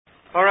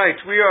All right,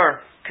 we are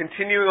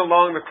continuing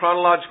along the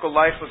chronological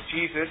life of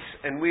Jesus,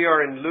 and we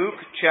are in Luke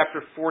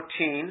chapter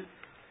 14.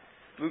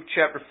 Luke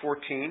chapter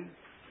 14.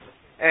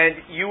 And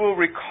you will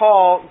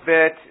recall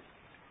that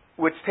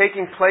what's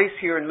taking place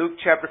here in Luke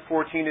chapter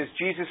 14 is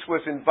Jesus was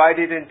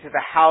invited into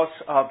the house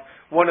of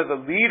one of the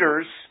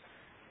leaders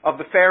of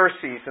the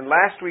Pharisees. And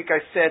last week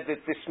I said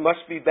that this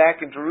must be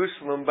back in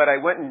Jerusalem, but I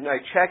went and I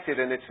checked it,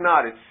 and it's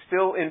not. It's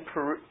still in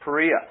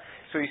Perea.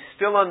 So he's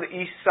still on the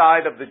east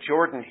side of the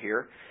Jordan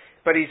here.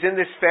 But he's in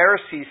this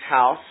Pharisee's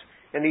house,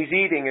 and he's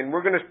eating, and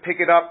we're going to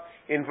pick it up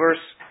in verse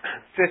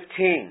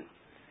 15.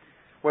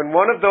 When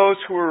one of those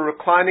who were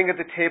reclining at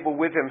the table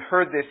with him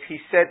heard this, he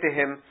said to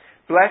him,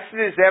 "Blessed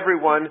is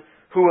everyone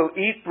who will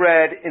eat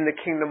bread in the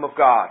kingdom of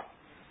God."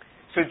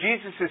 So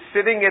Jesus is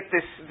sitting at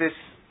this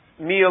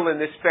meal in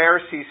this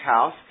Pharisee's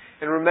house,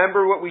 and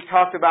remember what we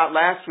talked about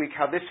last week,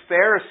 how this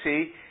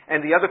Pharisee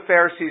and the other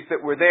Pharisees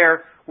that were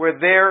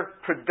there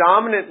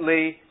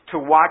predominantly to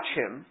watch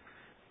him,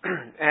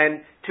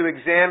 and to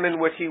examine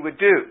what he would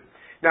do.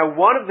 Now,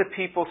 one of the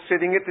people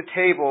sitting at the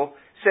table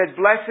said,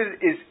 "Blessed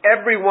is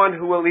everyone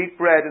who will eat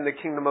bread in the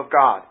kingdom of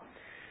God."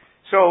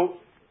 So,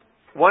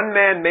 one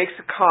man makes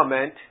a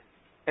comment,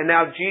 and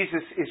now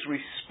Jesus is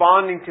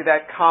responding to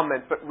that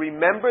comment. But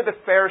remember the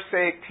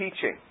Pharisaic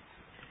teaching.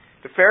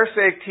 The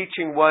Pharisaic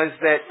teaching was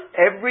that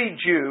every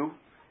Jew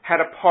had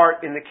a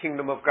part in the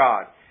kingdom of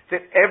God.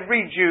 That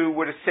every Jew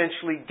would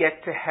essentially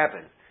get to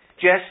heaven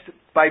just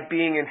by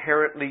being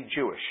inherently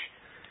Jewish.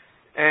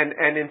 And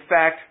in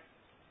fact,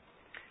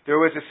 there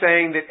was a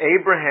saying that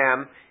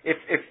Abraham,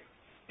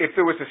 if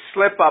there was a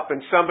slip up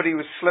and somebody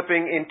was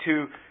slipping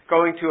into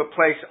going to a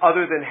place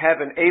other than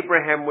heaven,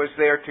 Abraham was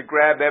there to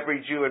grab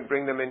every Jew and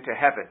bring them into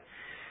heaven.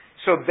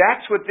 So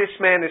that's what this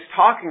man is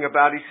talking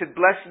about. He said,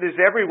 "Blessed is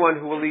everyone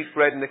who will eat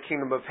bread in the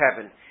kingdom of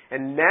heaven."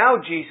 And now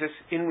Jesus,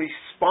 in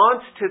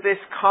response to this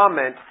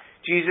comment,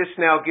 Jesus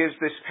now gives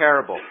this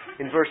parable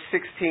in verse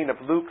 16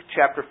 of Luke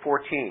chapter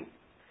 14.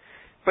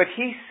 "But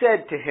he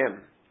said to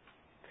him,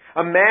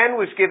 a man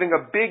was giving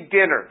a big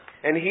dinner,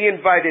 and he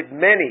invited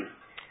many.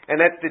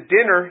 And at the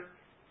dinner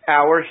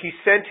hour, he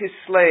sent his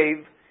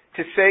slave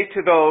to say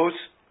to those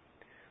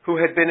who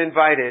had been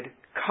invited,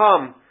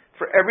 'Come,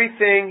 for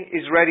everything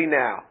is ready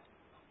now.'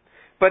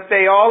 But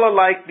they all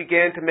alike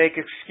began to make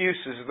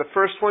excuses. The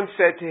first one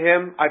said to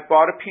him, 'I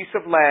bought a piece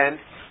of land,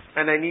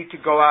 and I need to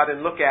go out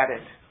and look at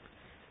it.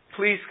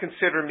 Please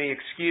consider me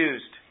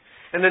excused.'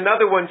 And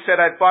another one said,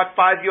 'I bought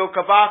 5 yoke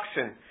of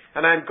oxen,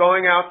 and I am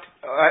going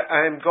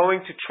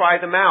to try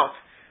them out.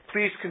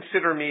 Please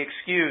consider me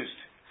excused.'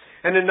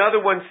 And another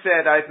one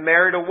said, 'I've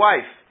married a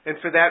wife, and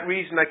for that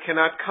reason I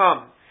cannot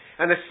come.'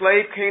 And the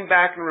slave came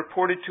back and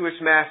reported to his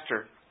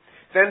master.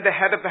 Then the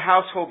head of the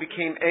household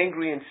became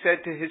angry and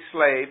said to his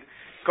slave,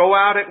 'Go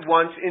out at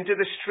once into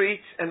the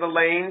streets and the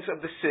lanes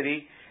of the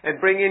city, and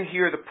bring in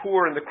here the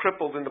poor and the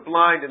crippled and the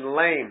blind and the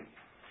lame.'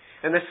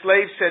 And the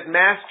slave said,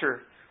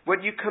 'Master,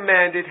 what you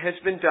commanded has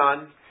been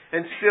done,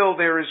 and still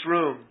there is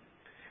room.'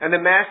 And the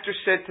master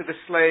said to the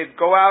slave,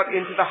 'Go out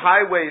into the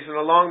highways and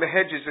along the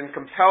hedges and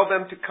compel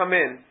them to come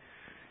in,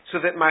 so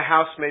that my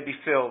house may be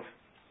filled.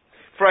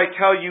 For I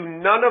tell you,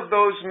 none of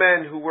those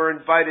men who were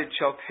invited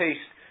shall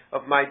taste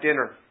of my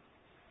dinner.'"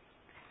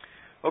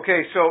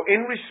 Okay, so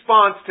in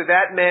response to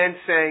that man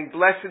saying,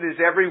 "Blessed is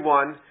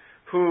everyone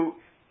who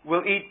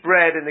will eat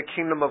bread in the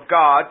kingdom of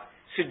God,"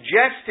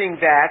 suggesting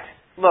that,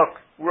 look,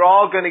 we're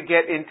all going to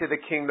get into the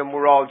kingdom,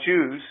 we're all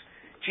Jews,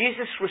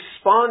 Jesus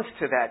responds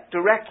to that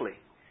directly.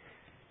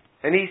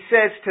 And he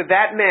says to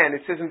that man,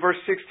 it says in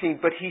verse 16,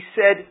 "But he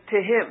said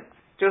to him,"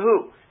 to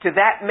who? To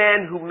that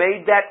man who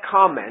made that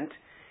comment,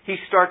 he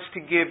starts to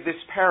give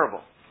this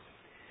parable.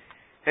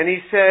 And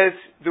he says,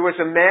 there was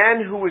a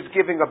man who was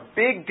giving a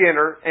big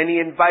dinner, and he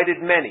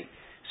invited many.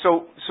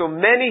 So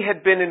many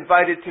had been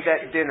invited to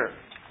that dinner.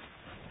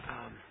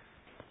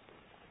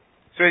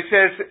 So he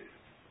says,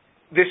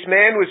 this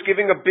man was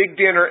giving a big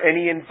dinner, and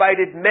he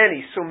invited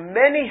many. So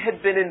many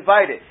had been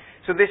invited.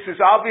 So this is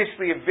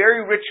obviously a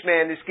very rich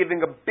man is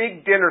giving a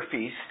big dinner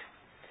feast.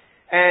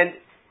 And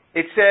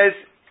it says,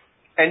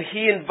 and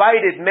he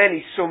invited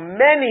many. So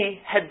many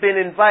had been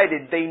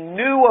invited. They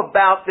knew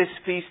about this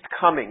feast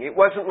coming. It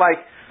wasn't like,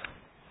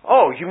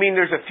 "Oh, you mean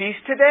there's a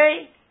feast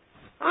today?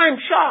 I'm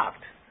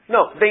shocked."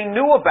 No, they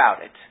knew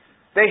about it.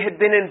 They had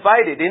been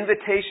invited.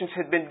 Invitations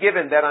had been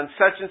given that on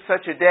such and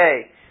such a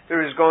day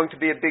there is going to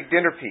be a big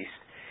dinner feast.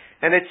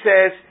 And it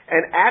says,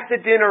 and at the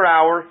dinner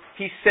hour,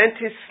 he sent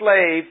his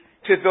slave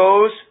to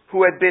those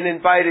who had been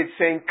invited,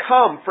 saying,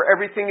 "Come, for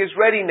everything is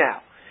ready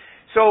now."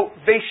 So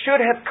they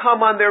should have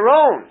come on their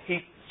own.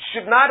 He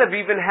should not have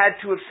even had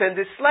to have sent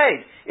his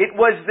slave. It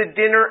was the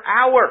dinner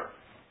hour.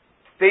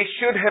 They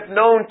should have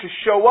known to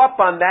show up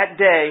on that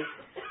day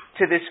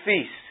to this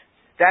feast.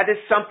 That is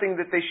something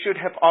that they should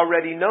have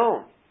already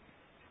known.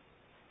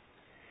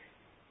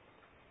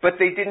 But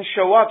they didn't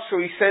show up, so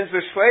he sends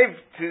their slave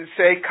to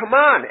say, "Come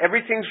on,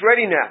 everything's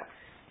ready now."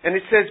 And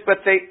it says,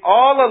 but they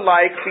all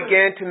alike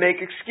began to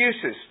make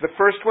excuses. The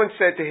first one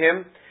said to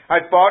him, "I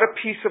bought a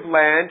piece of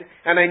land,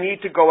 and I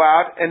need to go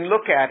out and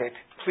look at it.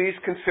 please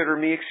consider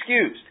me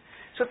excused.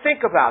 So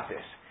think about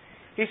this.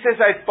 He says,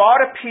 I've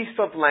bought a piece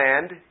of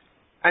land,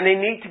 and they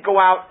need to go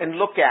out and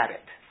look at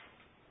it.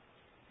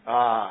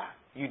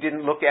 You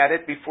didn't look at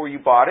it before you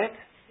bought it?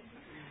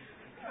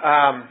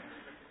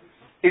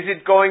 Is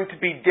it going to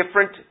be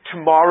different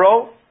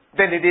tomorrow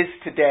than it is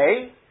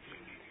today?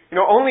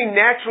 Only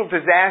natural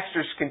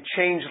disasters can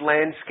change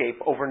landscape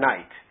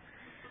overnight.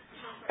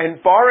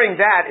 And barring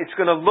that, it's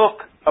going to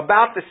look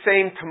about the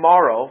same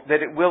tomorrow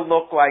that it will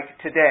look like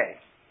today.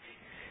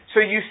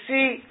 So you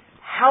see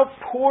how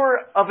poor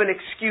of an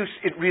excuse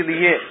it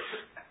really is.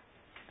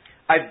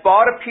 I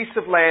bought a piece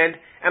of land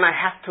and I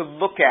have to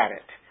look at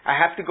it. I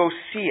have to go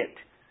see it.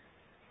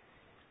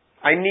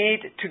 I need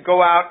to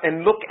go out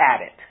and look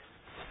at it.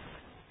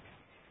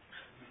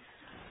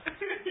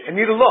 I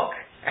need to look.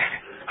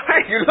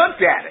 You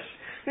looked at it.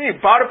 You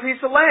bought a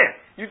piece of land.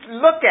 You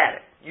looked at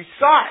it. You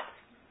saw it.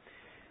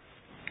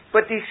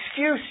 But the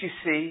excuse, you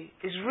see,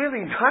 is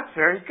really not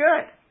very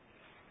good.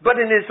 But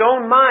in his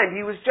own mind,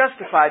 he was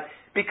justified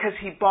because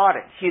he bought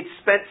it. He had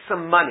spent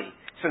some money.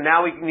 So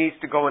now he needs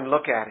to go and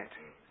look at it.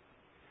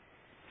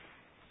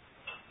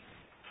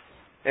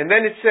 And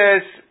then it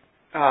says,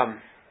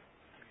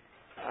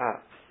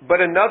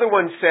 but another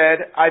one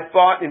said, I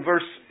bought, in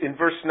verse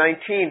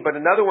 19, but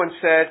another one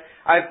said,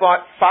 I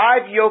bought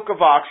 5 yoke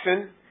of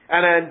oxen,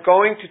 and I am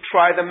going to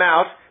try them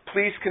out.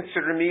 Please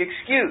consider me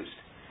excused.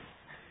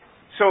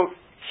 So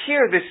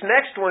here, this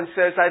next one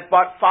says, I've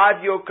bought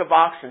 5 yoke of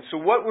oxen. So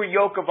what were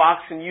yoke of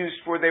oxen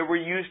used for? They were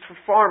used for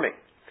farming.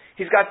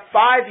 He's got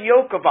 5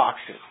 yoke of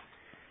oxen.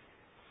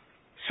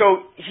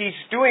 So he's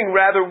doing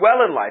rather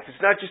well in life.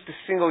 It's not just a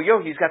single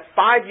yoke. He's got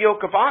 5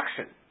 yoke of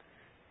oxen.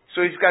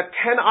 So he's got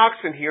 10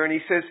 oxen here, and he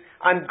says,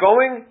 I'm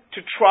going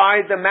to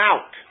try them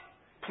out.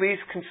 Please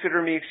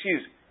consider me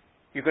excused.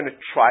 You're going to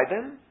try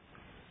them?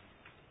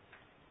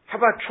 How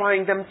about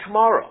trying them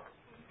tomorrow?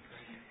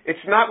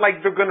 It's not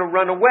like they're going to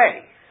run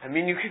away. I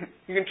mean, you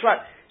can try.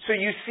 So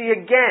you see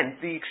again,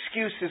 the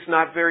excuse is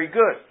not very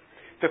good.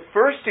 The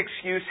first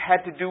excuse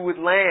had to do with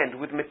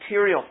land, with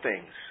material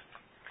things.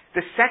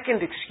 The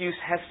second excuse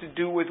has to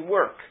do with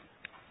work.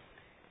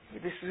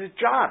 This is a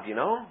job,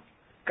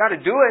 Got to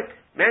do it.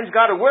 Man's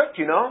got to work,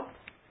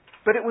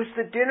 But it was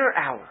the dinner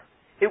hour.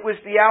 It was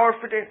the hour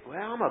for dinner. Well,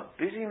 I'm a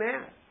busy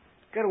man.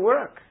 Got to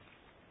work.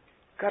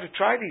 Got to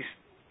try these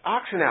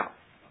oxen out.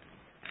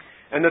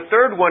 And the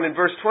third one in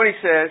verse 20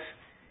 says,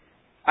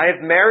 I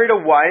have married a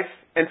wife,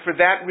 and for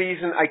that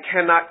reason I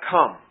cannot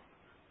come.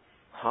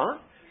 Huh?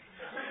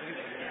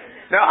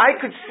 Now I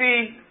could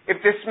see if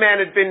this man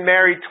had been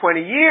married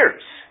 20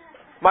 years.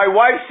 My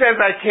wife says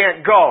I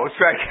can't go,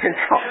 so I can't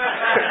go.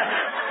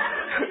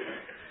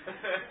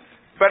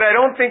 But I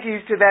don't think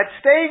he's to that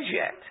stage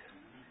yet.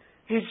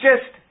 He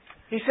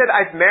said,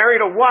 I've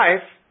married a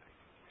wife,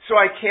 so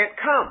I can't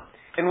come.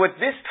 And what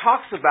this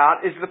talks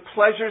about is the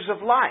pleasures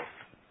of life,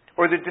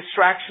 or the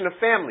distraction of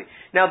family.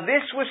 Now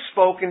this was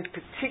spoken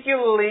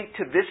particularly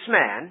to this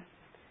man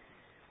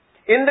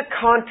in the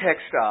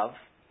context of,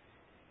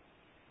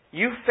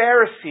 you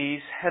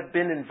Pharisees have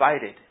been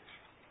invited.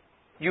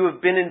 You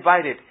have been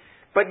invited,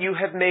 but you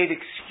have made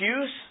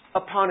excuse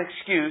upon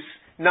excuse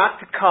not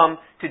to come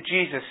to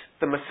Jesus,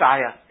 the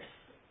Messiah.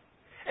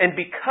 And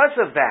because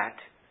of that,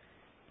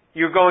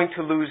 you're going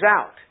to lose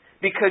out.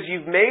 Because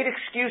you've made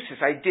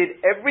excuses. I did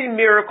every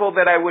miracle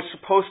that I was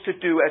supposed to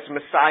do as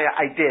Messiah,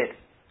 I did.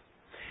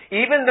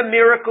 Even the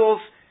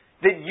miracles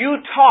that you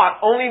taught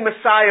only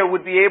Messiah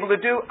would be able to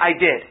do, I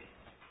did.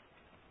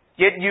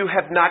 Yet you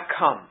have not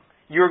come.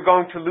 You're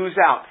going to lose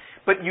out.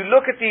 But you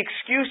look at the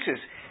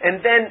excuses,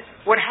 and then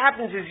what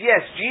happens is,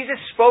 yes, Jesus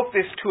spoke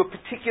this to a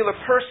particular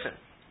person.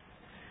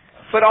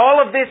 But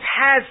all of this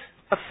has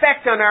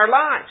effect on our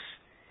lives.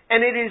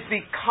 And it is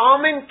the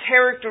common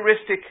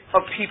characteristic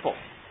of people.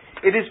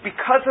 It is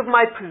because of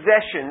my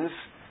possessions,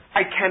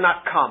 I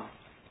cannot come.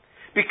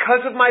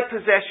 Because of my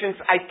possessions,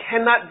 I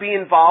cannot be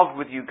involved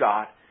with you,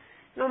 God.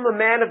 I'm a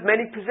man of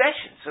many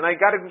possessions, and I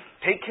got to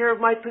take care of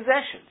my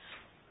possessions.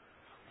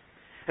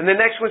 And the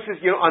next one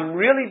says, I'm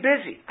really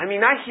busy. I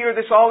mean, I hear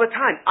this all the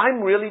time.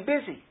 I'm really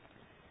busy.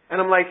 And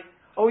I'm like,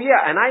 oh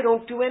yeah, and I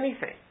don't do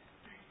anything.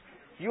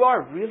 You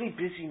are a really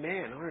busy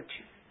man, aren't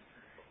you?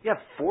 You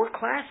have 4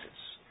 classes.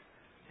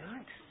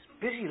 It's a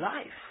busy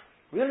life.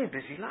 Really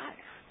busy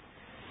life.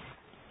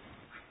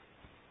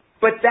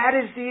 But that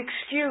is the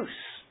excuse.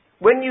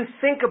 When you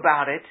think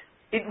about it,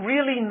 it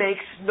really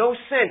makes no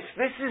sense.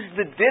 This is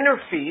the dinner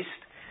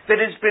feast that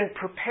has been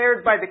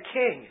prepared by the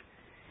king.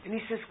 And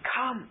he says,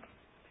 come.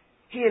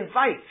 He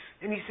invites,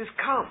 and he says,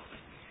 come.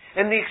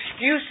 And the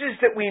excuses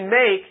that we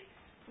make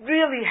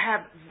really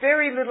have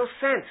very little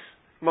sense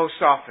most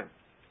often.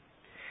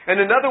 And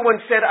another one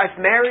said,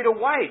 I've married a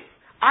wife.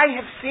 I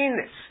have seen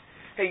this.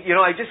 Hey,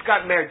 I just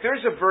got married.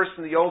 There's a verse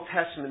in the Old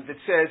Testament that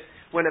says,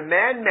 when a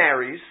man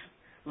marries,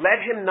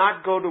 let him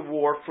not go to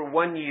war for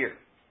 1 year,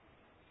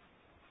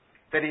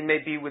 that he may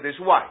be with his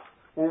wife.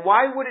 Well,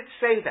 why would it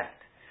say that?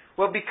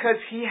 Well, because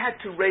he had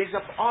to raise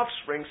up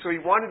offspring, so he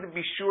wanted to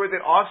be sure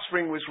that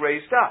offspring was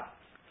raised up.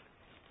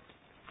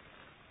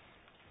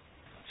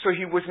 So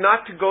he was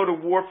not to go to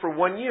war for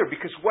 1 year,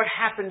 because what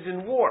happens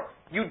in war?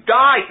 You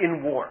die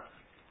in war.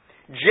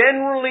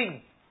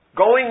 Generally,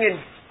 going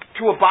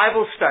into a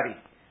Bible study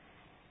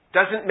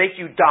doesn't make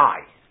you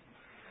die.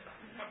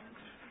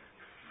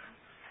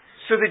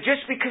 So that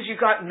just because you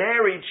got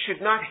married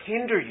should not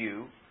hinder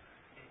you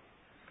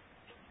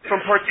from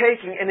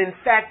partaking. And in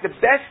fact, the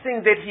best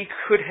thing that he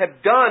could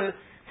have done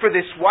for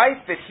this wife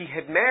that he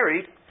had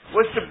married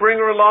was to bring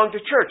her along to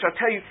church. I'll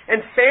tell you,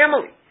 and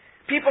family.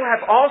 People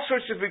have all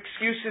sorts of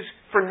excuses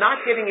for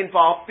not getting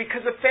involved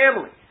because of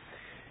family.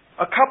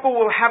 A couple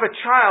will have a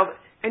child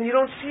and you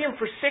don't see him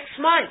for 6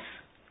 months.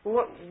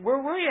 Well, where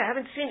were you? I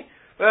haven't seen you.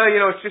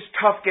 Well, it's just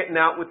tough getting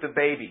out with the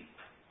baby.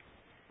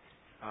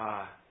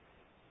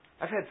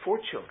 I've had 4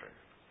 children.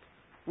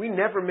 We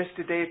never missed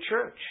a day of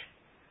church.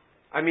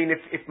 I mean,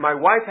 if my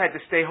wife had to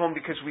stay home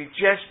because we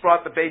just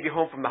brought the baby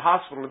home from the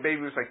hospital and the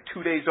baby was like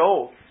 2 days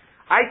old,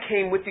 I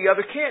came with the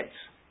other kids.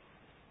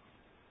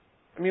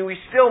 I mean, we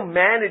still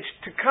managed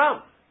to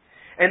come.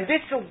 And this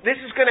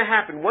is going to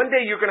happen. One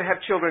day you're going to have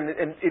children,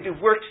 and it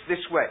works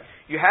this way.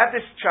 You have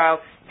this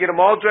child, get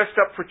them all dressed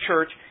up for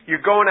church,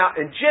 you're going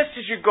out, and just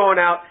as you're going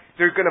out,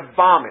 they're going to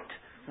vomit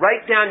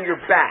right down your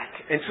back.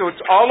 And so it's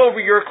all over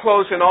your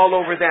clothes and all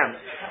over them.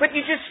 But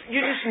you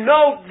just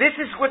know this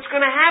is what's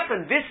going to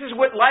happen. This is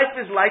what life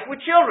is like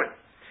with children.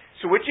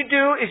 So what you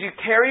do is you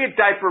carry a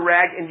diaper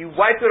rag and you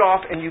wipe it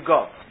off and you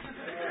go.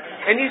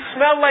 And you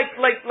smell like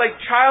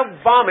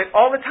child vomit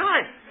all the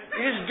time.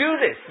 You just do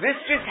this. This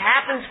just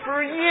happens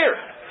for a year.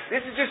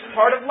 This is just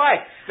part of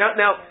life.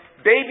 Now,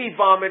 baby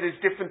vomit is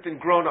different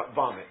than grown-up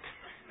vomit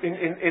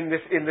in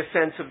the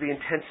sense of the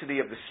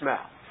intensity of the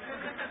smell.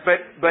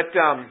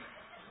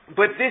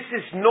 But this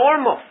is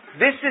normal.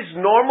 This is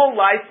normal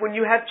life when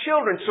you have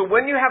children. So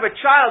when you have a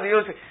child, you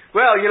don't say,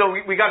 well,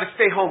 we got to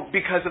stay home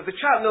because of the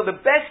child. No, the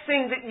best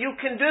thing that you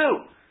can do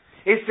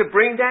is to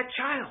bring that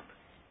child.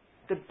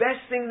 The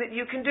best thing that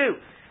you can do.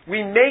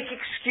 We make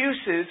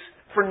excuses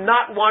for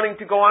not wanting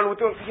to go on with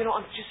it.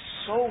 I'm just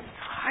so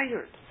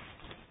tired.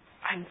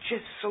 I'm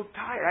just so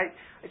tired.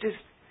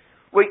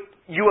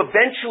 You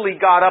eventually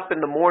got up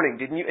in the morning,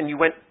 didn't you? And you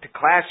went to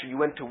class or you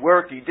went to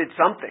work or you did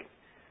something.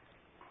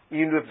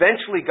 You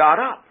eventually got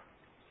up.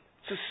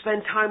 So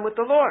spend time with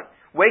the Lord.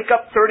 Wake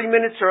up 30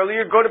 minutes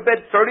earlier. Go to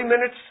bed 30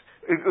 minutes.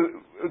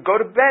 Go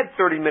to bed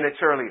 30 minutes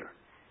earlier.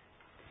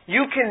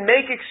 You can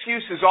make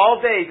excuses all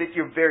day that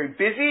you're very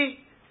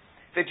busy,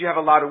 that you have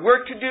a lot of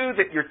work to do,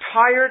 that you're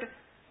tired.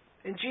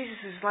 And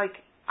Jesus is like,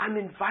 I'm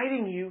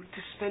inviting you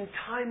to spend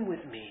time with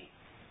me.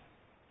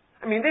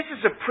 I mean, this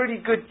is a pretty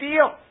good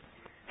deal.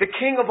 The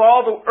King of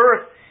all the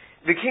earth,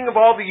 the King of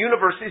all the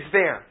universe is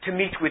there to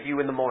meet with you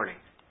in the morning.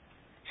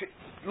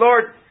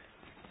 Lord,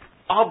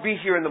 I'll be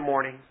here in the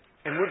morning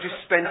and we'll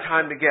just spend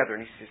time together.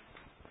 And he says,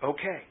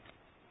 okay.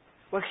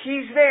 Well,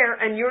 he's there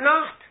and you're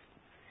not.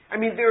 I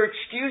mean, there are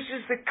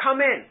excuses that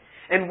come in.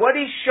 And what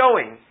he's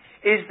showing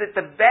is that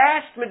the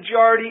vast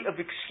majority of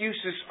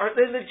excuses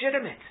they're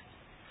legitimate.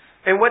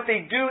 And what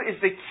they do is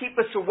they keep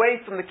us away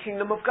from the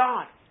kingdom of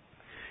God.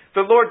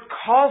 The Lord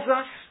calls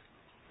us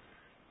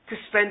to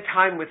spend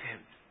time with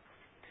Him.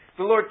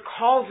 The Lord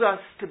calls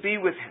us to be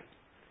with Him.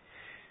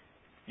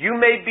 You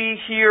may be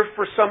here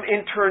for some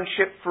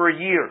internship for a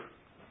year,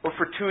 or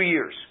for 2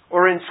 years,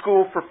 or in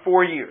school for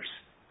 4 years.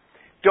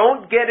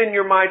 Don't get in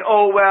your mind,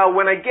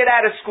 when I get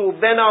out of school,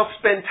 then I'll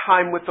spend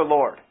time with the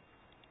Lord.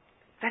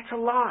 That's a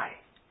lie.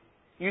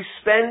 You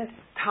spend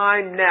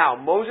time now.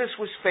 Moses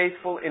was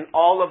faithful in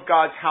all of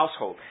God's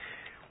household.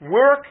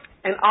 Work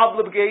and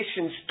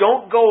obligations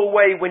don't go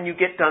away when you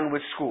get done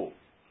with school.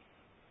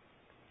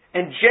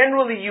 And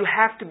generally you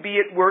have to be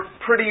at work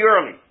pretty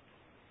early.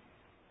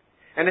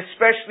 And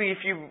especially if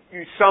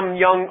you're some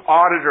young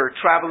auditor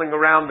traveling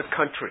around the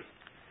country.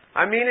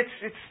 I mean, it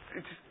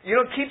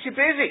keeps you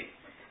busy.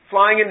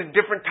 Flying into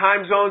different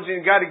time zones,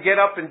 and you got to get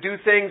up and do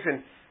things,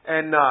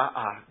 and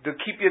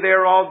they'll keep you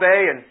there all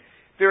day. And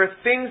there are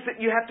things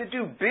that you have to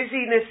do.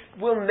 Busyness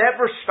will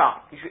never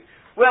stop. You say,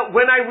 well,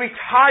 when I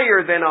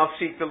retire, then I'll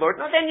seek the Lord.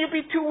 No, then you'll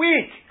be too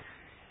weak.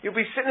 You'll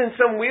be sitting in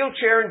some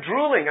wheelchair and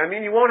drooling. I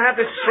mean, you won't have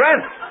the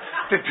strength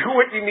to do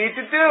what you need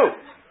to do.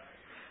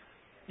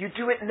 You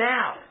do it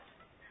now.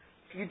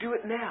 You do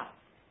it now.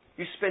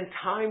 You spend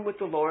time with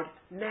the Lord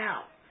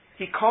now.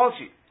 He calls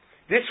you.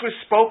 This was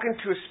spoken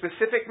to a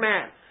specific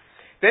man.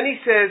 Then he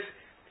said,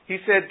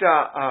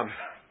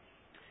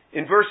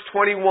 in verse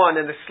 21,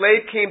 and the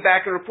slave came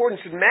back and reported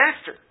and said,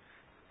 Master.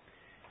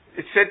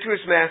 It said to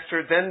his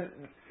master,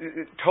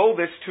 told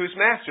this to his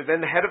master. Then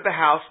the head of the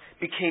house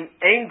became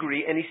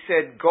angry and he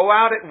said, Go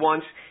out at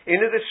once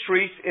into the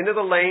streets, into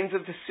the lanes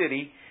of the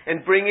city,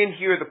 and bring in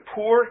here the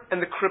poor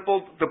and the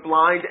crippled, the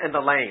blind and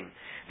the lame.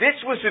 This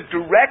was a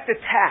direct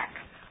attack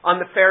on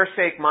the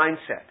Pharisaic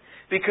mindset.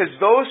 Because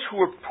those who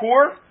were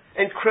poor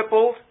and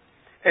crippled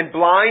and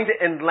blind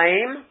and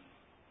lame,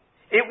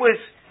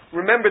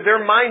 remember,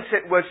 their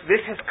mindset was,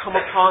 this has come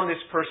upon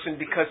this person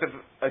because of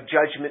a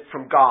judgment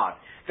from God.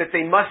 That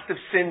they must have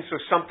sinned, so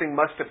something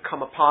must have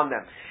come upon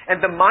them.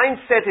 And the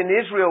mindset in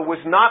Israel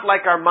was not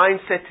like our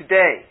mindset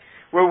today,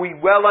 where we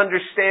well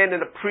understand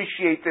and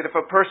appreciate that if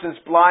a person's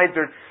blind,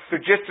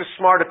 they're just as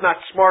smart, if not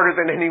smarter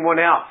than anyone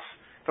else.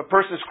 If a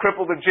person's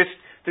crippled,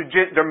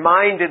 their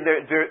mind and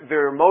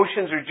their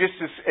emotions are just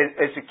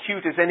as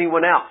acute as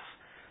anyone else.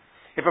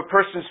 If a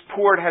person's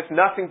poor, it has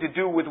nothing to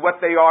do with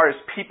what they are as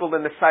people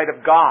in the sight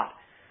of God.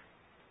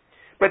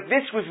 But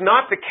this was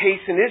not the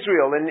case in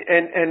Israel,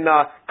 and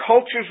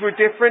cultures were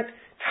different,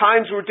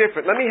 times were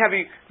different. Let me have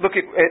you look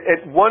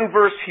at one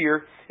verse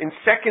here in 2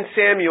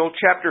 Samuel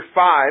chapter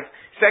 5.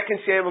 2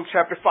 Samuel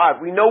chapter 5.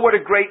 We know what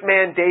a great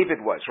man David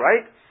was,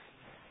 right?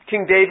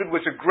 King David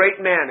was a great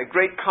man, a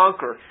great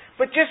conqueror.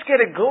 But just get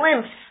a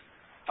glimpse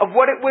of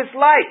what it was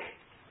like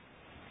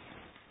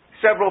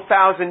several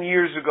thousand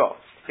years ago.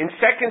 In 2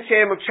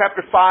 Samuel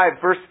chapter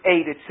 5, verse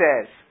 8, it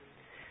says,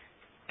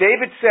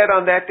 David said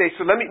on that day,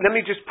 so let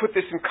me just put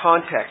this in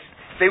context.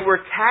 They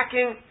were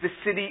attacking the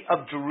city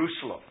of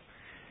Jerusalem.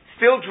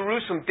 Still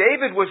Jerusalem.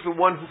 David was the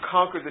one who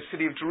conquered the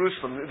city of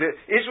Jerusalem. The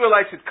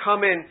Israelites had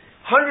come in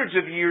hundreds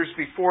of years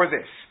before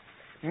this.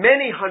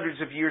 Many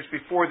hundreds of years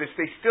before this.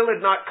 They still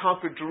had not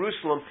conquered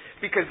Jerusalem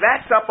because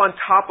that's up on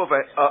top of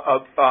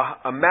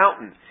a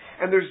mountain.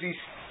 And there's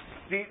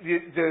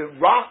the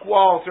rock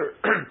walls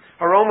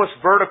are almost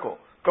vertical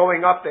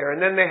going up there.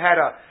 And then they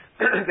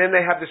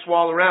have this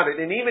wall around it.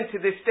 And even to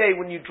this day,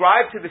 when you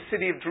drive to the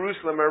city of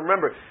Jerusalem, I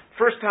remember,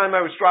 first time I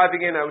was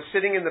driving in, I was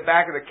sitting in the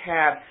back of the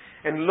cab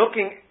and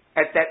looking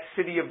at that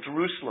city of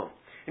Jerusalem.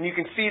 And you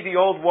can see the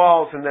old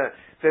walls and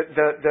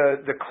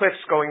the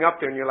cliffs going up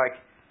there, and you're like,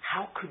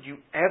 how could you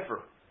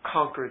ever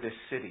conquer this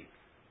city?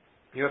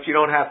 You know, if you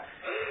don't have,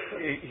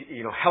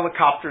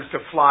 helicopters to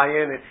fly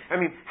in.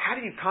 How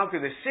do you conquer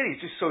this city?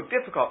 It's just so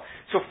difficult.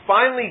 So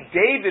finally,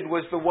 David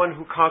was the one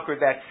who conquered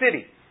that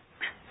city.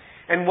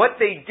 And what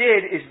they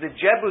did is the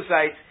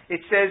Jebusites,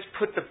 it says,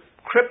 put the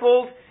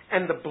crippled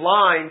and the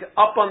blind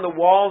up on the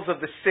walls of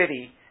the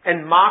city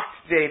and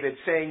mocked David,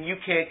 saying, you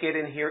can't get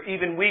in here.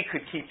 Even we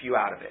could keep you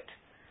out of it.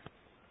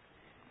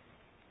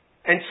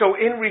 And so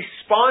in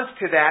response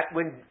to that,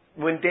 when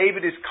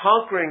David is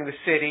conquering the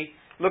city,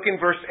 look in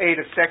verse 8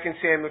 of 2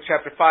 Samuel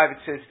chapter 5, it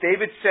says,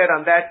 David said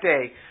on that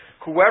day,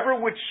 whoever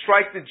would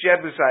strike the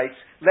Jebusites,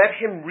 let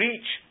him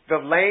reach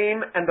the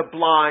lame and the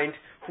blind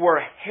who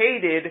are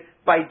hated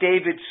by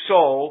David's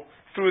soul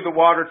through the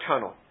water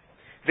tunnel.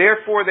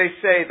 Therefore they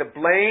say, the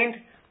blind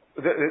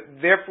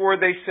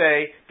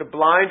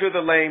or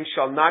the lame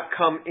shall not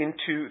come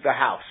into the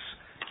house.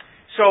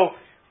 So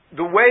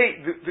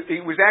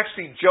it was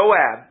actually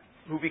Joab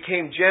who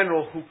became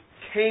general, who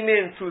came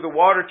in through the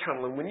water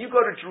tunnel. And when you go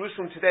to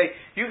Jerusalem today,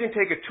 you can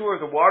take a tour of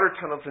the water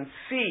tunnels and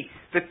see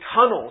the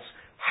tunnels,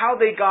 how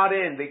they got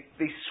in.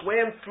 They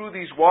swam through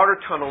these water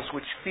tunnels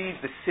which feed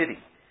the city.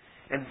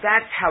 And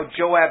that's how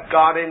Joab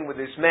got in with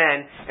his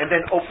men and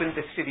then opened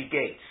the city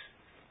gates.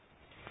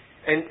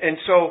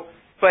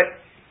 But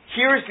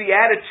here's the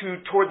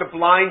attitude toward the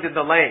blind and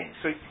the lame.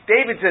 So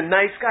David's a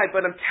nice guy,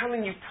 but I'm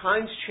telling you,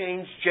 times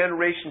change,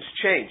 generations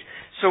change.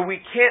 So we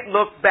can't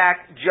look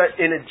back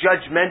in a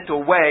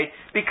judgmental way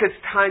because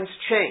times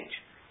change.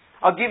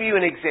 I'll give you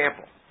an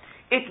example.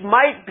 It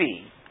might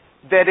be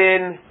that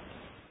in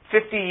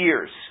 50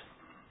 years,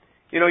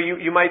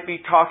 you might be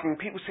talking,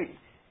 people say,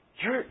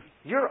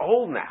 you're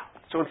old now.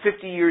 So in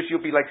 50 years,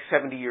 you'll be like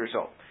 70 years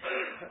old.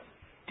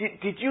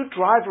 Did you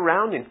drive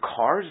around in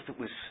cars that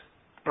was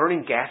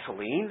burning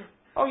gasoline?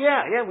 Oh,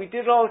 yeah, we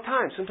did it all the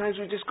time. Sometimes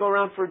we just go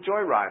around for a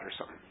joyride or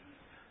something.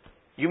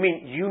 You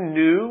mean you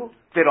knew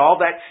that all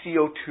that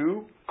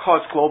CO2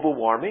 caused global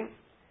warming?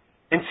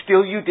 And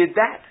still you did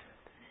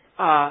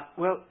that?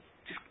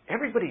 Just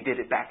everybody did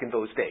it back in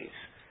those days.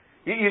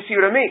 You see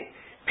what I mean?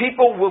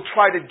 People will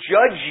try to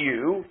judge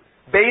you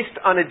based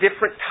on a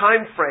different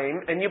time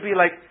frame, and you'll be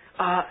like,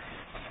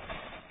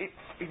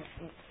 it's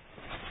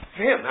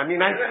him. I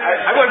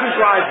wasn't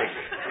driving.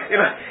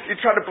 You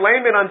try to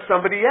blame it on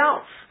somebody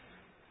else.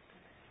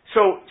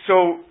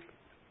 So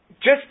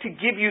just to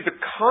give you the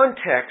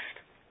context,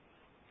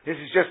 this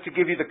is just to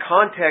give you the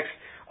context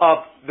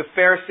of the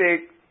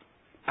Pharisaic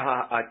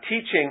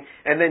teaching,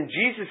 and then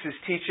Jesus'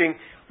 teaching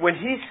when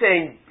he's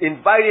saying,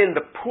 invite in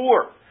the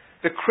poor,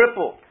 the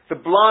crippled, the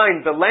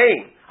blind, the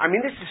lame.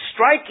 This is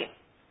striking.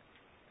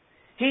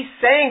 He's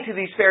saying to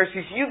these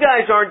Pharisees, you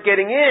guys aren't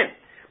getting in.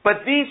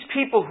 But these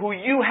people who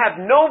you have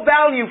no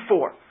value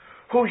for,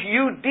 who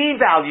you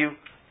devalue,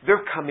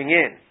 they're coming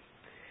in.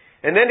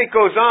 And then it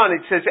goes on.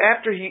 It says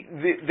after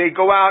they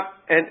go out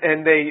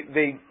and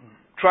they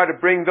try to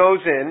bring those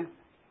in,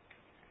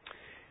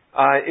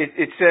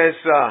 it says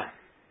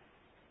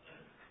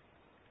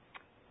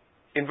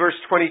in verse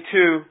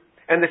 22,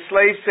 and the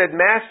slave said,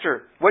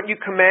 Master, what you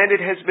commanded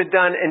has been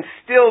done, and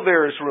still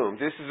there is room.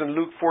 This is in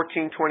Luke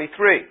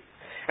 14:23.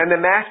 And the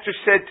master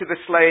said to the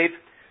slave,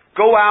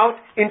 go out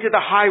into the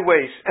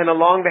highways and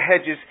along the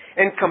hedges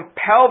and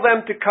compel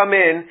them to come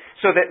in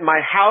so that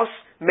my house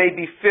may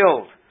be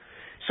filled.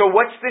 So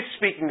what's this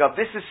speaking of?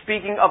 This is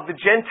speaking of the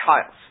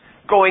Gentiles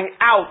going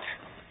out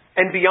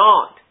and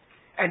beyond.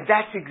 And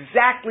that's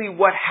exactly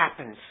what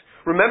happens.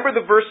 Remember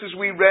the verses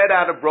we read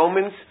out of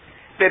Romans?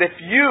 That if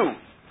you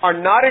are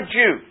not a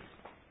Jew,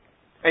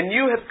 and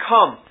you have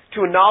come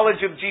to a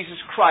knowledge of Jesus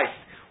Christ,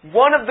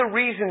 one of the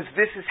reasons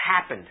this has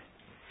happened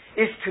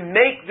is to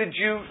make the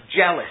Jew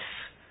jealous,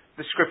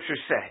 the Scriptures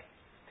say.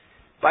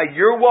 By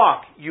your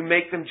walk, you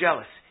make them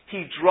jealous.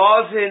 He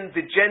draws in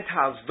the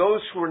Gentiles,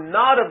 those who are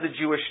not of the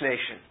Jewish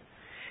nation.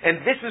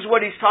 And this is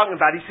what he's talking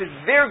about. He says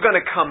they're going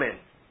to come in.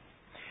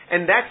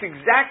 And that's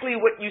exactly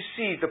what you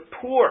see. The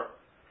poor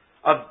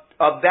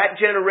of that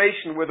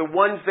generation were the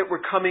ones that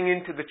were coming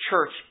into the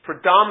church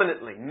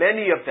predominantly,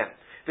 many of them.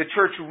 The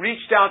church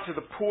reached out to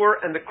the poor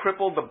and the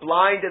crippled, the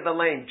blind and the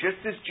lame, just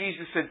as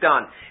Jesus had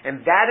done. And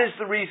that is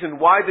the reason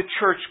why the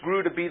church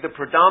grew to be the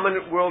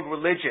predominant world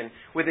religion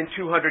within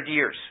 200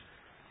 years.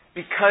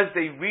 Because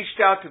they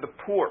reached out to the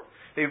poor.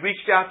 They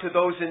reached out to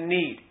those in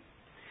need.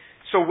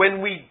 So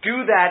when we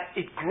do that,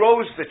 it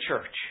grows the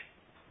church.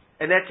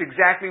 And that's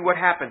exactly what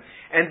happened.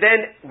 And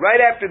then, right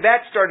after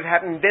that started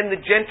happening, then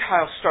the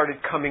Gentiles started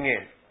coming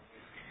in.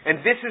 And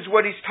this is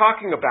what he's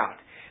talking about.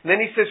 And then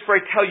he says, for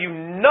I tell you,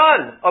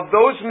 none of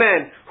those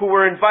men who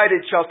were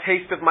invited shall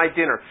taste of my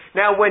dinner.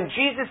 Now, when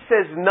Jesus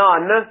says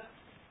none,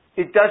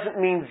 it doesn't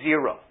mean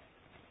zero.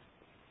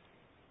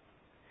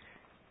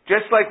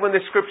 Just like when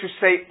the Scriptures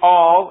say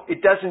all,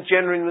 it doesn't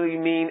generally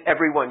mean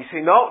everyone. You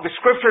say, no, the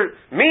Scripture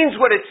means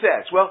what it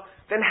says. Well,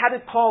 then how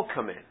did Paul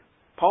come in?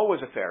 Paul was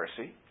a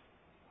Pharisee.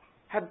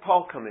 How did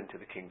Paul come into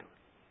the kingdom?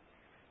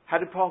 How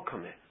did Paul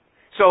come in?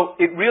 So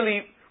it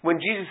really, when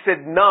Jesus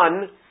said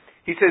none,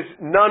 he says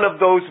none of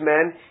those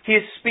men. He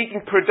is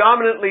speaking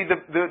predominantly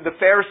the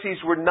Pharisees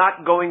were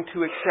not going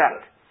to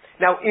accept.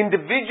 Now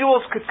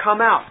individuals could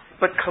come out,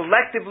 but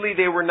collectively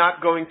they were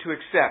not going to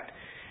accept.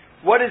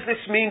 What does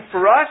this mean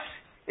for us?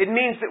 It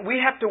means that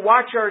we have to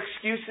watch our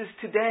excuses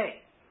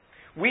today.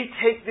 We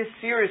take this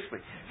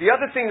seriously. The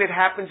other thing that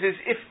happens is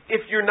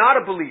if you're not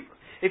a believer,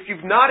 if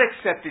you've not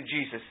accepted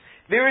Jesus,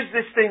 there is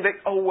this thing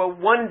that, oh, well,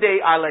 one day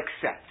I'll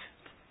accept.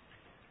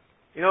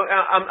 You know,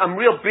 I'm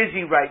real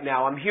busy right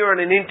now. I'm here on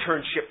an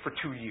internship for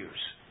 2 years.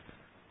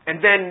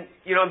 And then,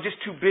 you know, I'm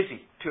just too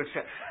busy to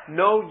accept.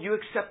 No, you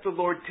accept the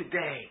Lord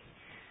today.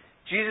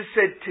 Jesus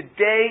said,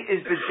 today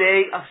is the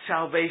day of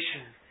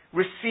salvation.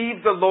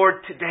 Receive the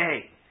Lord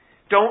today.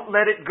 Don't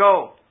let it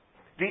go.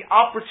 The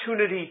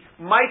opportunity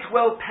might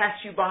well pass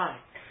you by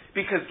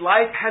because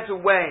life has a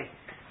way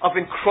of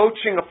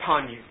encroaching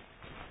upon you.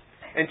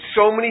 And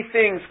so many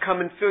things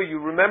come and fill you.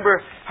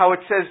 Remember how it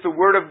says the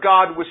Word of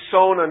God was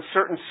sown on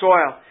certain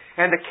soil,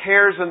 and the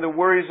cares and the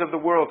worries of the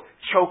world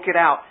choke it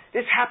out.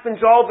 This happens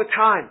all the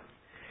time.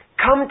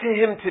 Come to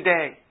Him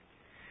today.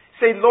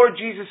 Say, Lord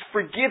Jesus,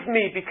 forgive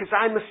me because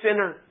I'm a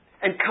sinner,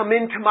 and come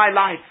into my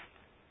life.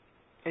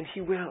 And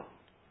He will.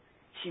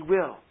 He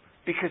will.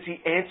 Because He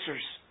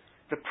answers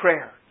the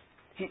prayer.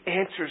 He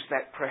answers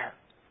that prayer.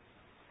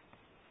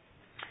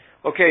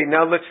 Okay,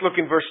 now let's look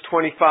in verse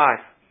 25.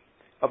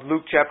 Of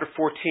Luke chapter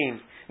 14.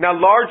 Now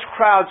large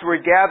crowds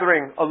were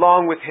gathering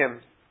along with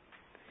him.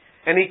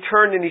 And he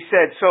turned and he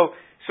said, so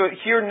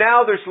here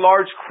now there's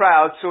large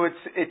crowds, so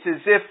it's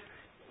as if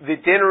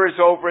the dinner is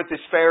over at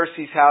this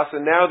Pharisee's house,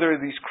 and now there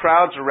are these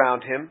crowds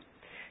around him.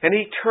 And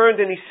he turned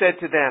and he said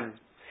to them,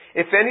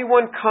 if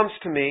anyone comes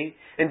to me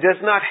and does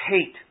not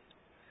hate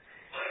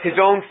his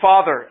own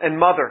father and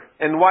mother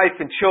and wife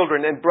and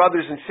children and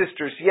brothers and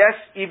sisters, yes,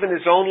 even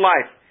his own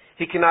life,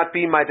 he cannot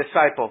be my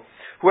disciple.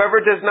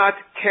 Whoever does not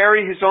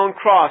carry his own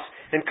cross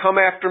and come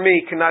after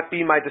me cannot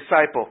be my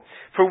disciple.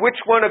 For which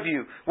one of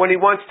you, when he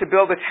wants to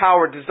build a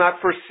tower, does not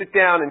first sit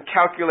down and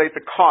calculate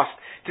the cost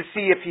to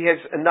see if he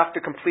has enough to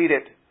complete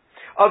it?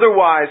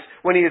 Otherwise,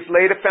 when he has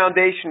laid a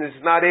foundation and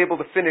is not able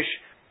to finish,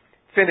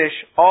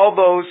 all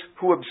those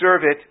who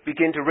observe it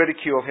begin to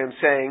ridicule him,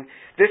 saying,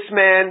 this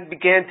man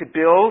began to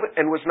build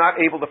and was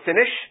not able to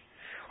finish?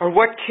 Or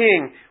what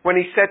king, when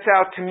he sets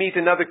out to meet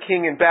another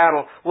king in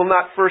battle, will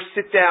not first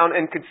sit down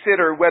and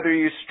consider whether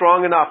he is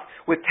strong enough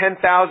with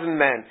 10,000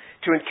 men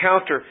to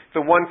encounter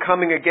the one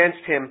coming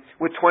against him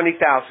with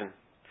 20,000?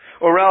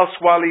 Or else,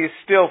 while he is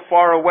still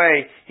far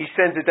away, he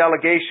sends a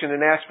delegation and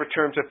asks for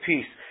terms of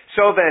peace.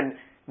 So then,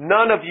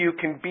 none of you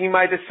can be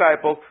my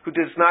disciple who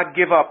does not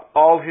give up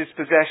all his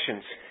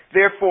possessions.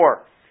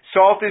 Therefore,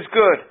 salt is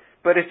good,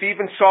 but if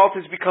even salt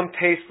has become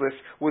tasteless,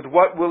 with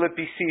what will it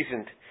be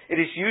seasoned? It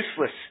is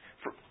useless,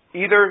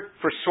 either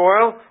for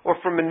soil or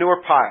for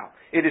manure pile.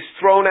 It is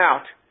thrown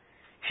out.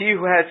 He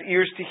who has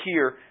ears to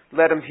hear,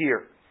 let him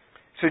hear.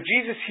 So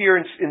Jesus here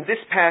in this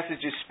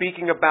passage is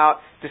speaking about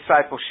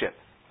discipleship.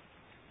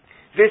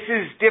 This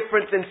is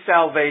different than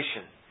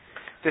salvation.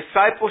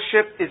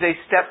 Discipleship is a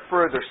step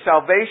further.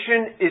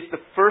 Salvation is the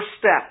first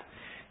step.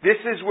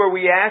 This is where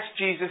we ask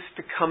Jesus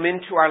to come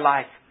into our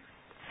life.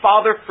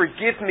 Father,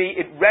 forgive me.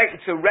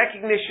 It's a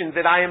recognition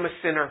that I am a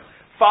sinner.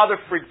 Father,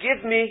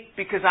 forgive me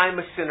because I am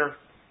a sinner.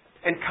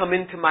 And come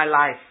into my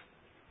life.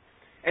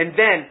 And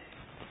then,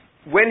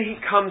 when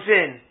He comes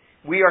in,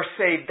 we are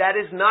saved. That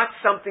is not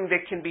something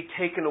that can be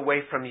taken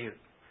away from you.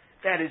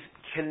 That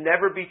can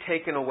never be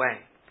taken away.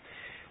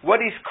 What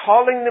He's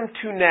calling them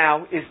to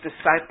now is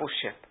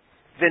discipleship.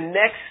 The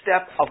next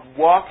step of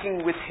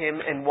walking with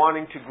Him and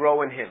wanting to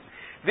grow in Him.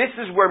 This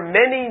is where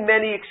many,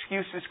 many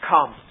excuses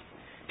come.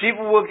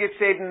 People will get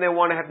saved and they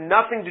want to have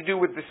nothing to do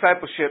with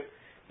discipleship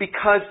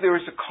because there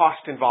is a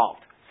cost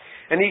involved.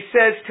 And he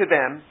says to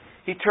them,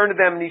 he turned to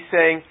them and he's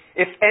saying,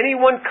 if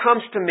anyone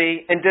comes to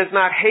me and does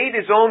not hate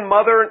his own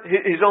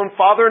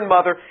father and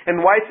mother and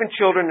wife and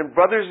children and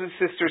brothers and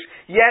sisters,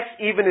 yes,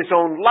 even his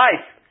own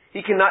life,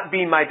 he cannot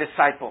be my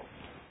disciple.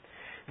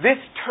 This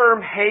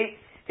term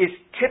hate is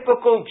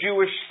typical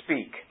Jewish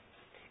speak.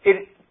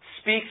 It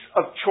speaks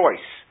of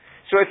choice.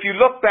 So if you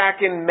look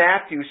back in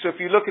Matthew, so if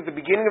you look at the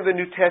beginning of the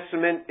New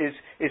Testament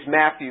is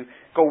Matthew,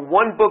 go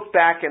one book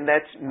back and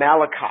that's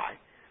Malachi.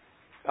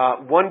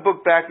 One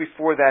book back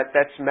before that,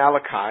 that's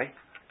Malachi.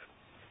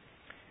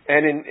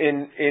 And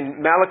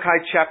in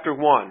Malachi chapter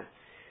 1,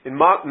 in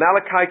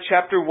Malachi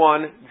chapter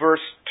 1 verse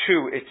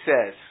 2 it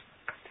says,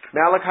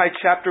 Malachi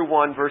chapter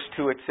 1 verse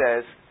 2 it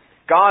says,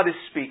 God is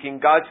speaking,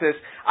 God says,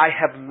 I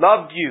have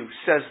loved you,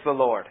 says the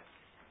Lord.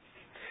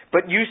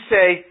 But you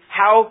say,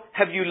 how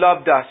have you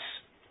loved us?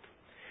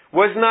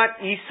 Was not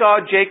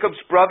Esau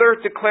Jacob's brother,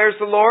 declares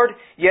the Lord?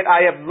 Yet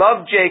I have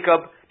loved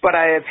Jacob, but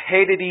I have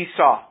hated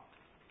Esau.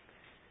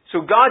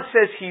 So God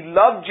says He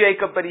loved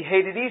Jacob, but He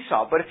hated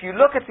Esau. But if you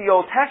look at the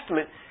Old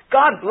Testament,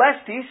 God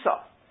blessed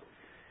Esau.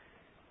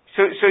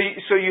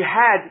 So you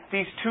had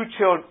these two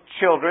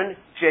children,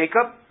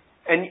 Jacob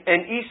and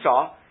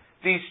Esau,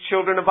 these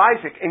children of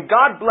Isaac. And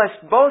God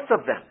blessed both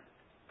of them.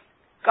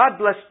 God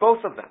blessed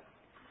both of them.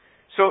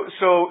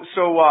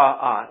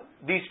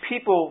 These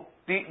people,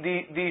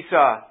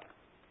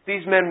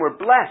 these men were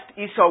blessed.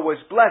 Esau was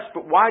blessed.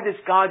 But why does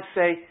God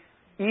say,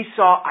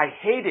 Esau I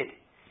hated?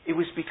 It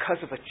was because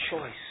of a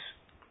choice.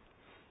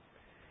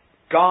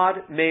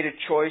 God made a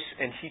choice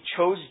and He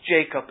chose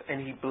Jacob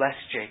and He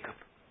blessed Jacob.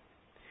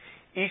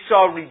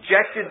 Esau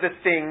rejected the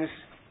things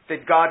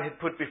that God had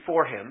put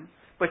before him,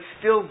 but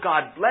still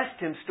God blessed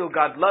him, still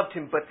God loved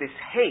him. But this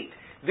hate,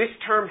 this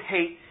term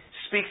hate,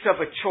 speaks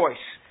of a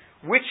choice.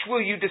 Which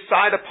will you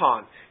decide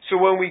upon? So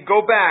when we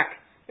go back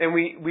and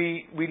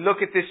we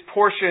look at this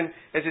portion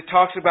as it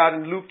talks about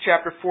in Luke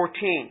chapter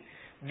 14,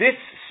 this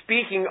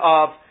speaking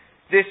of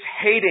this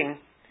hating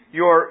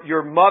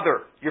your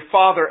mother, your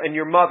father and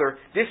your mother,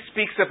 this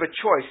speaks of a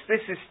choice.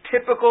 This is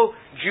typical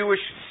Jewish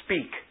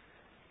speak.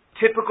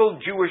 Typical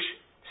Jewish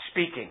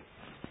speaking.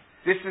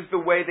 This is the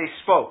way they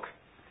spoke.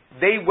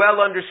 They well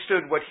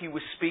understood what he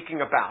was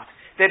speaking about.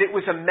 That it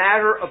was a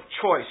matter of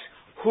choice.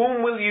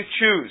 Whom will you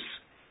choose?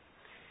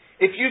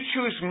 If you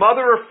choose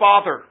mother or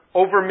father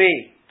over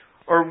me,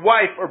 or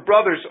wife or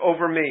brothers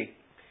over me,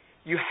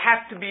 you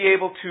have to be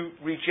able to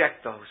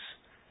reject those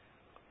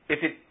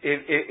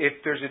if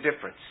there's a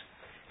difference.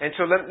 And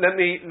so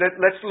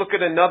let's look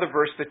at another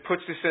verse that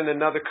puts this in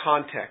another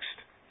context.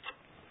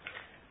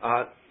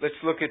 Let's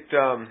look at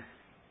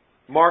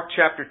Mark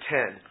chapter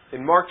 10.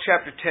 In Mark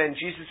chapter 10,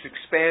 Jesus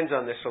expands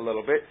on this a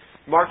little bit.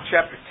 Mark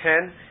chapter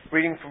 10,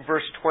 reading from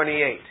verse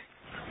 28.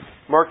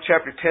 Mark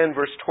chapter 10,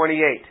 verse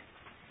 28.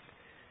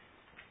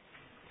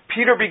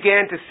 Peter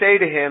began to say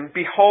to him,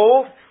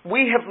 behold,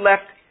 we have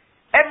left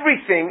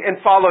everything and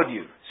followed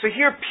you. So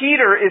here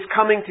Peter is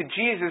coming to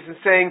Jesus and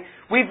saying,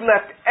 we've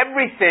left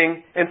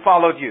everything and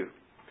followed you.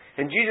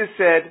 And Jesus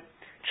said,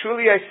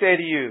 truly I say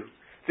to you,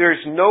 there is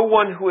no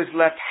one who has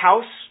left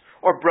house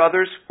or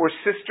brothers or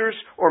sisters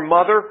or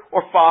mother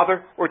or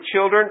father or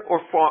children or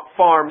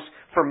farms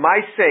for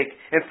my sake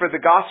and for the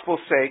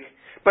gospel's sake,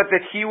 but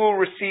that he will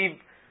receive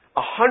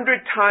 100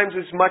 times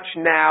as much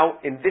now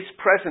in this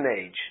present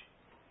age.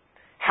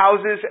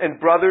 Houses and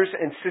brothers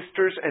and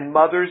sisters and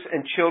mothers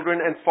and children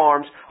and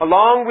farms,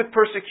 along with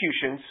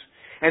persecutions,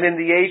 and in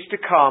the age to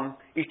come,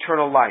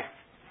 eternal life.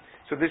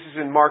 So this is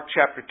in Mark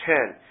chapter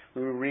 10.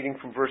 We were reading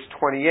from verse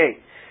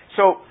 28.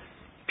 So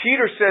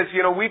Peter says,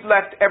 we've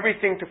left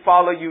everything to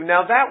follow you.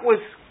 Now that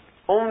was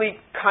only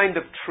kind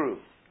of true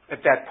at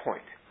that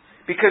point.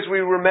 Because we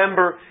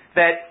remember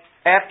that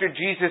after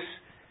Jesus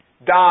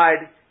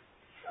died,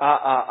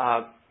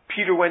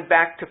 Peter went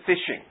back to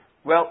fishing.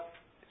 Well,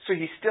 so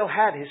he still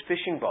had his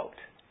fishing boat.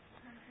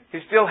 He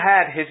still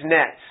had his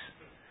nets.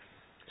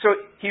 So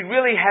he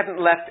really hadn't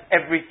left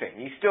everything.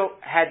 He still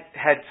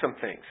had some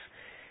things.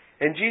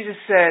 And Jesus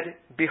said,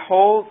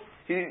 behold,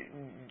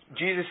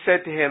 Jesus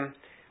said to him,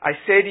 I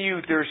say to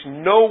you, there's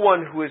no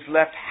one who has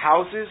left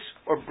houses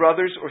or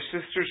brothers or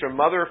sisters or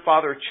mother or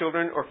father or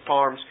children or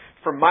farms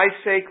for my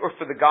sake or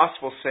for the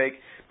gospel's sake,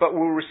 but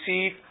will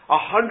receive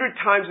 100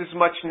 times as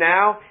much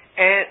now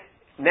and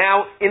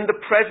now in the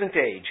present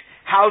age.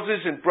 Houses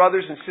and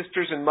brothers and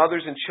sisters and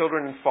mothers and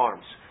children and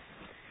farms.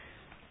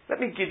 Let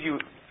me give you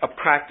a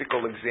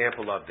practical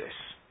example of this.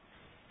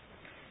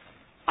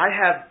 I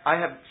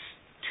have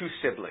 2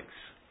 siblings.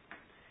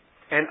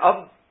 And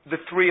of the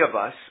 3 of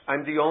us,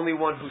 I'm the only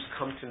one who's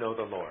come to know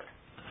the Lord.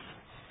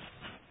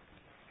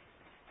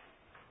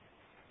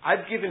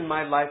 I've given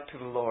my life to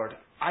the Lord.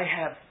 I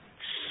have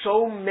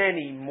so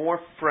many more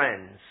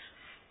friends,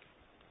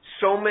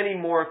 so many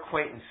more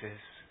acquaintances,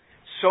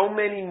 so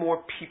many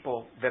more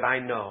people that I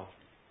know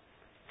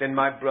than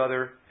my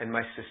brother and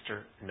my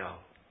sister know.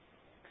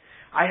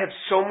 I have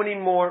so many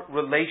more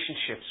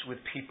relationships with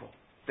people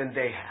than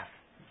they have.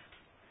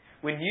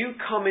 when you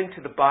come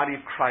into the body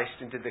of Christ,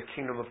 into the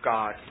kingdom of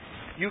God,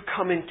 you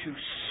come into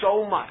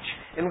so much.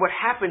 And what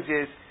happens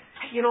is,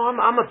 hey,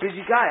 I'm a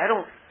busy guy. I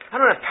don't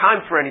have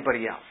time for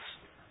anybody else.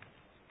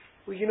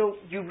 Well,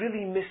 you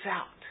really miss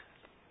out.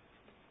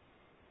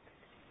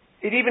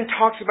 It even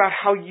talks about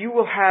how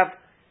you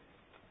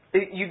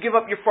give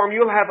up your farm,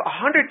 you'll have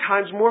 100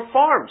 times more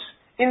farms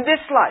in this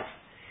life.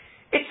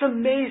 It's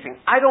amazing.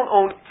 I don't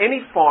own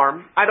any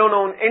farm. I don't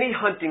own any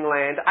hunting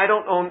land. I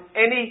don't own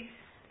any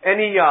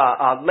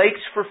lakes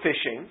for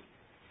fishing.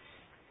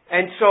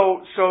 And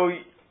so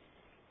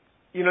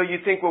you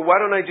think, well, why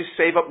don't I just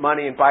save up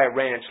money and buy a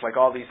ranch like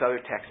all these other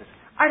Texans?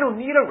 I don't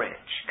need a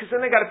ranch because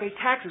then I got to pay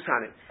taxes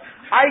on it.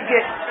 I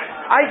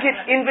get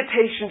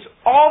invitations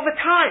all the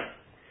time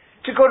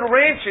to go to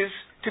ranches,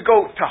 to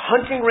go to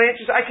hunting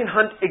ranches. I can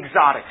hunt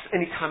exotics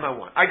anytime I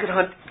want. I could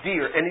hunt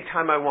deer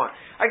anytime I want.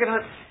 I could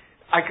hunt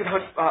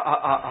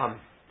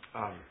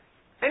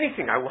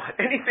anything I want.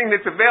 Anything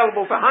that's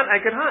available to hunt, I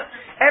could hunt.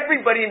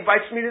 Everybody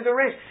invites me to the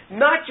ranch,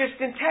 not just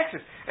in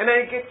Texas. And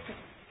I get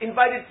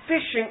invited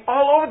fishing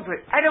all over the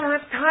place. I don't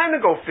have time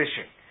to go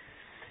fishing.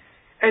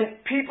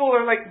 And people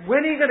are like,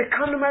 when are you going to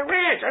come to my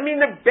ranch? I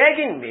mean, they're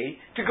begging me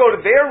to go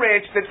to their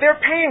ranch that they're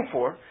paying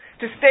for,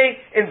 to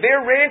stay in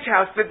their ranch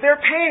house that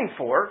they're paying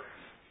for,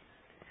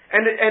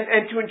 and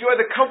to enjoy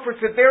the comforts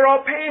that they're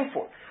all paying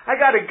for. I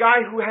got a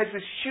guy who has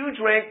this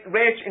huge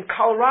ranch in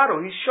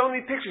Colorado. He's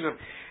showing me pictures of.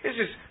 There's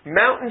this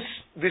mountains,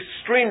 this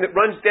stream that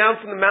runs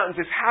down from the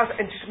mountains, this house,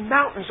 and just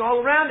mountains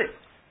all around it.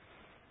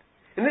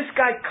 And this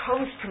guy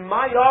comes to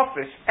my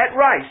office at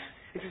Rice.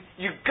 He says,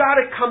 "You got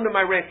to come to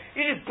my ranch.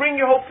 You just bring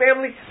your whole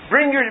family,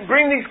 bring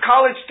these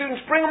college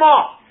students, bring them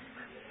all."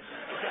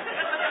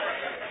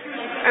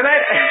 And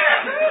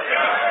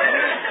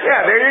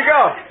yeah, there you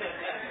go.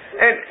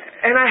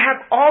 And I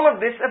have all of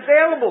this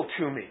available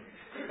to me.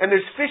 And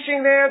there's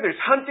fishing there, there's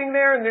hunting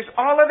there, and there's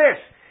all of this.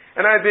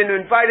 And I've been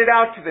invited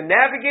out to the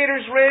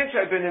Navigators Ranch.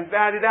 I've been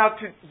invited out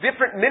to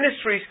different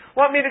ministries,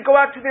 want me to go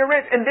out to their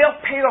ranch. And they'll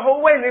pay the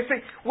whole way. And they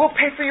say, "We'll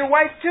pay for your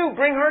wife too.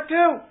 Bring her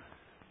too."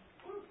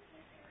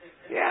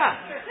 Yeah.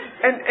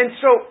 And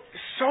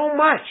so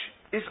much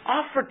is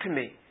offered to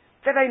me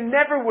that I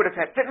never would have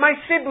had, that my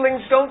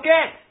siblings don't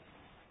get.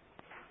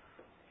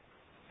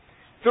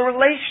 The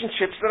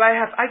relationships that I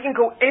have, I can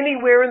go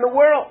anywhere in the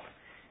world.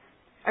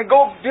 I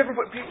go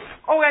different people.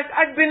 Oh,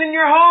 I've been in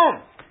your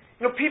home.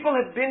 People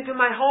have been to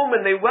my home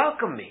and they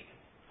welcome me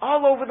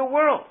all over the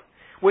world.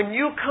 When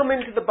you come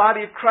into the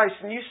body of Christ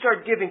and you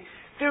start giving,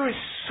 there is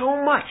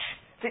so much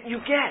that you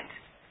get.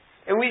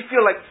 And we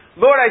feel like,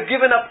 Lord, I've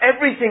given up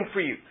everything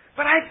for you.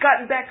 But I've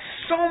gotten back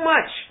so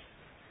much.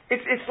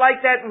 It's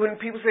like that when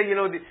people say,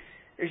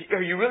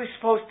 are you really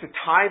supposed to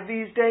tithe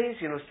these days?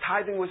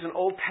 Tithing was an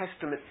Old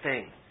Testament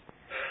thing.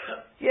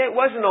 Yeah, it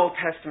was an Old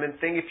Testament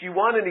thing. If you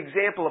want an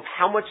example of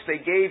how much they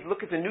gave,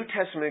 look at the New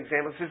Testament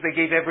example. It says they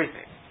gave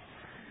everything.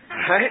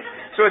 Right?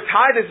 So a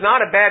tithe is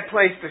not a bad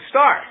place to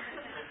start.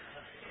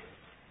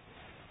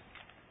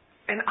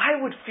 And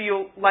I would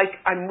feel like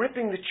I'm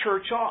ripping the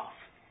church off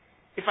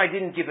if I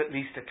didn't give at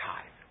least a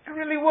tithe. I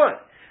really would.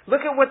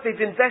 Look at what they've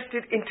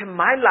invested into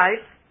my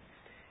life.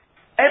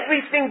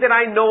 Everything that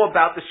I know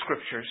about the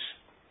Scriptures,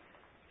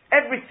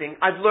 everything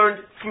I've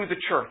learned through the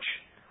church.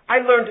 I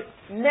learned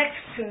next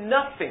to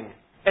nothing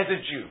as a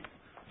Jew.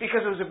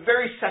 Because I was a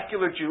very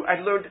secular Jew, I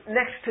learned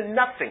next to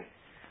nothing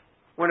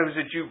when I was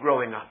a Jew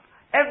growing up.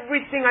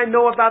 Everything I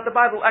know about the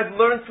Bible, I've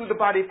learned through the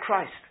body of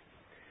Christ.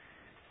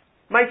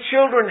 My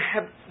children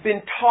have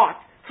been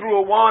taught through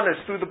Awanas,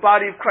 through the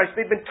body of Christ.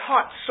 They've been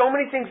taught so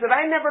many things that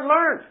I never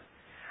learned.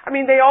 I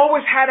mean, they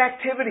always had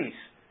activities.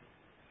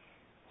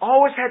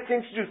 Always had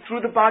things to do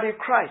through the body of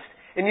Christ.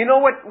 And you know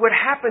what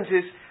happens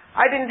is,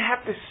 I didn't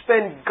have to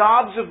spend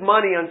gobs of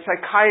money on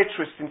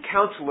psychiatrists and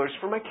counselors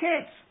for my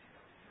kids.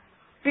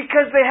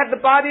 Because they had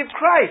the body of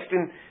Christ,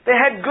 and they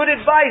had good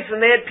advice,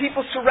 and they had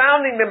people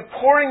surrounding them,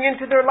 pouring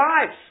into their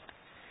lives.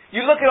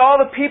 You look at all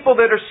the people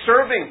that are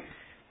serving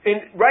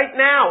right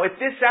now, at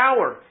this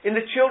hour, in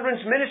the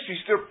children's ministries,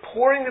 they're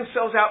pouring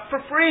themselves out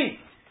for free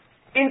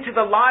into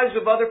the lives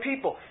of other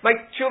people. My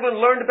children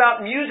learned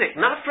about music,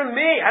 not from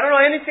me. I don't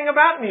know anything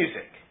about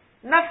music.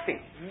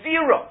 Nothing.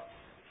 Zero.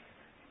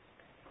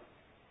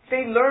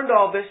 They learned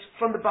all this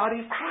from the body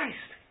of Christ.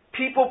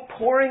 People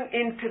pouring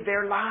into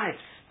their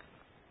lives.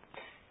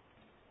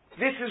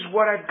 This is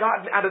what I've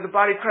gotten out of the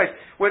body of Christ.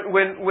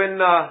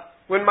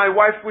 When my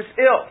wife was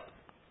ill,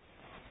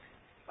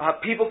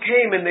 people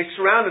came and they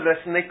surrounded us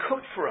and they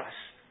cooked for us.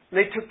 And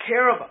they took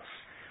care of us.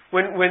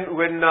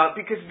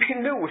 Because they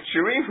knew when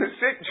Shireen was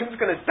sick, Jim's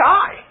going to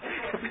die.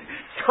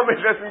 Somebody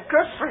doesn't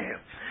cook for him.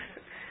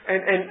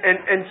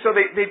 And so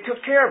they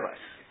took care of us.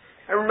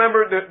 I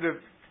remember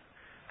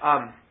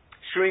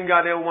Shireen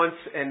got ill once,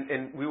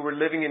 and we were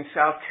living in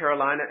South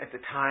Carolina at the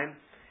time.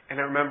 And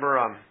I remember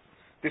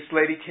this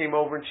lady came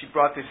over and she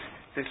brought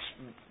this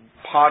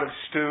pot of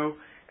stew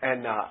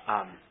and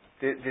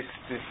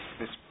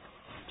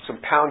some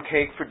pound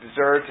cake for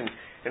dessert.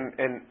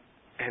 And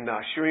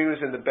Shireen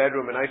was in the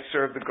bedroom, and I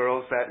served the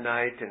girls that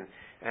night. And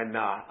And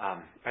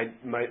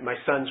my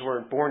sons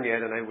weren't born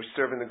yet, and I was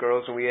serving the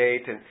girls, and we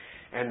ate.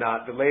 And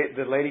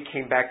the lady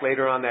came back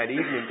later on that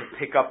evening to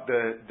pick up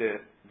the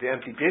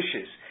empty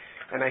dishes.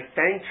 And I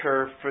thanked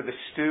her for the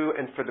stew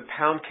and for the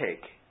pound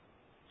cake.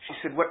 She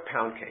said, "What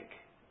pound cake?"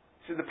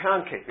 I said, "The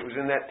pound cake that was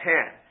in that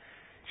pan."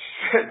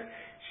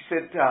 She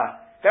said,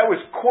 "That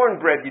was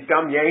cornbread, you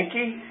dumb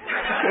Yankee."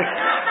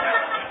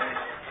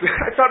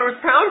 I thought it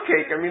was pound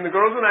cake. I mean, the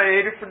girls and I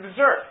ate it for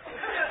dessert.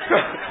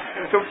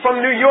 So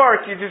from New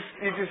York, you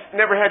just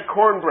never had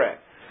cornbread.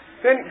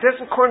 Then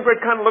doesn't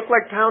cornbread kind of look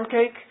like pound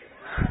cake?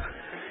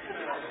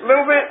 A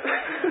little bit.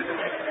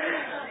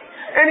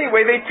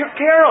 Anyway, they took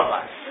care of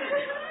us.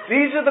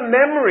 These are the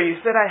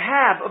memories that I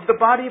have of the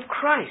body of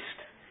Christ.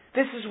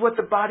 This is what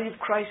the body of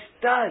Christ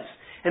does.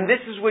 And this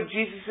is what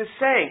Jesus is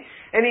saying.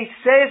 And He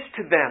says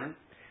to them,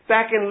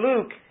 back in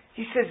Luke,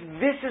 He says,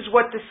 this is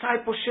what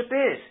discipleship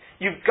is.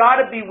 You've got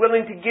to be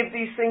willing to give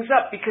these things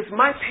up, because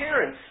my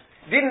parents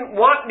didn't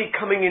want me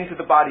coming into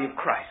the body of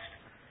Christ.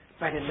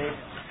 But I made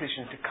a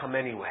decision to come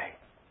anyway.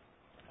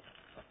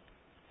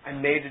 I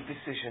made a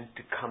decision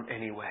to come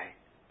anyway.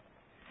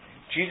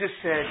 Jesus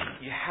said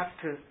you have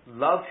to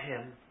love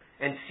Him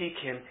and seek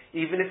Him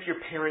even if your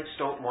parents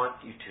don't want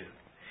you to.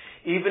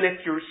 Even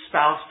if your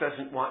spouse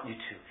doesn't want you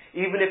to.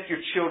 Even if your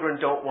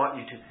children don't want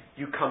you to.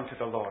 You come to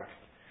the Lord.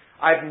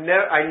 I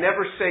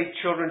never say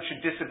children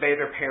should disobey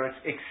their parents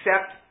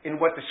except in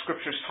what the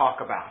Scriptures talk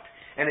about.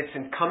 And it's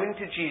in coming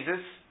to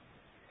Jesus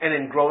and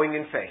in growing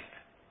in faith.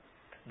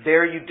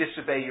 There you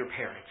disobey your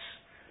parents.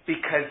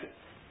 Because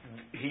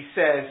He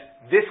says,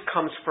 this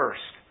comes first.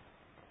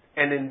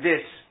 And in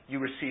this you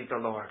receive the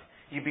Lord.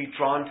 You be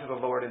drawn to the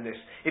Lord in this.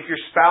 If your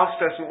spouse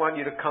doesn't want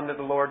you to come to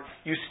the Lord,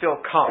 you still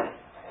come.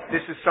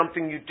 This is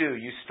something you do.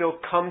 You still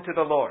come to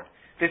the Lord.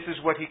 This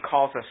is what He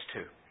calls us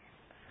to.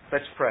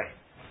 Let's pray.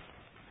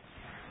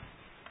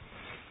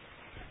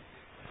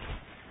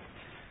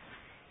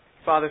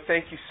 Father,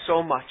 thank you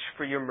so much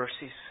for your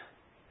mercies.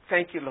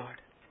 Thank you, Lord,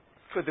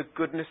 for the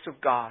goodness of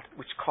God,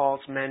 which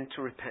calls men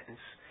to repentance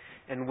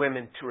and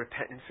women to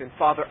repentance. And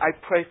Father, I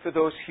pray for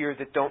those here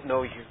that don't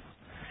know you,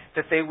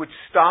 that they would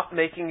stop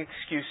making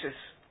excuses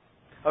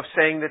of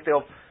saying that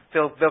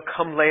they'll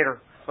come later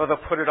or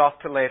they'll put it off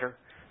to later.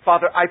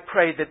 Father, I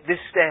pray that this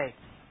day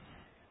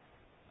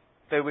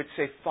they would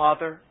say,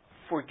 Father,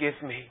 forgive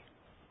me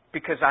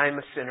because I am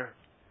a sinner.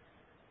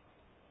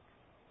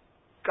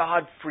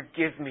 God,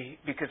 forgive me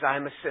because I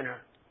am a sinner,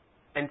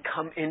 and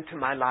come into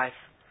my life.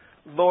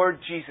 Lord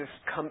Jesus,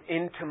 come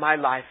into my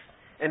life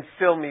and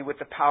fill me with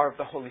the power of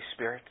the Holy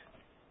Spirit.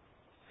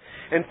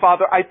 And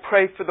Father, I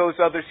pray for those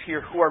others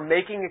here who are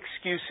making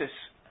excuses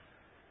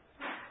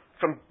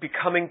from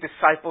becoming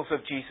disciples of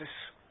Jesus,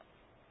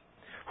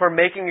 who are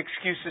making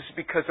excuses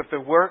because of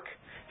their work,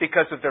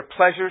 because of their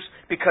pleasures,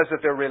 because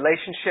of their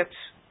relationships.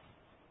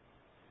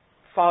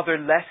 Father,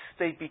 lest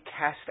they be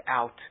cast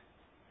out,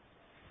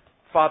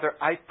 Father,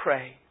 I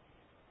pray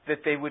that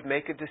they would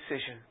make a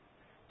decision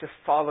to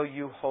follow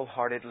you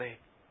wholeheartedly,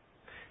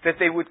 that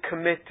they would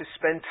commit to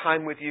spend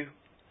time with you,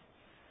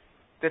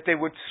 that they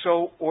would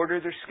so order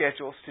their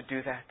schedules to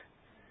do that.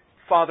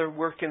 Father,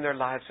 work in their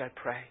lives, I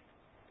pray.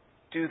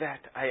 Do that,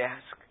 I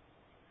ask.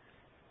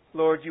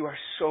 Lord, you are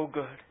so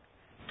good.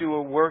 Do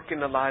a work in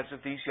the lives of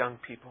these young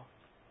people.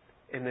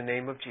 In the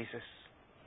name of Jesus.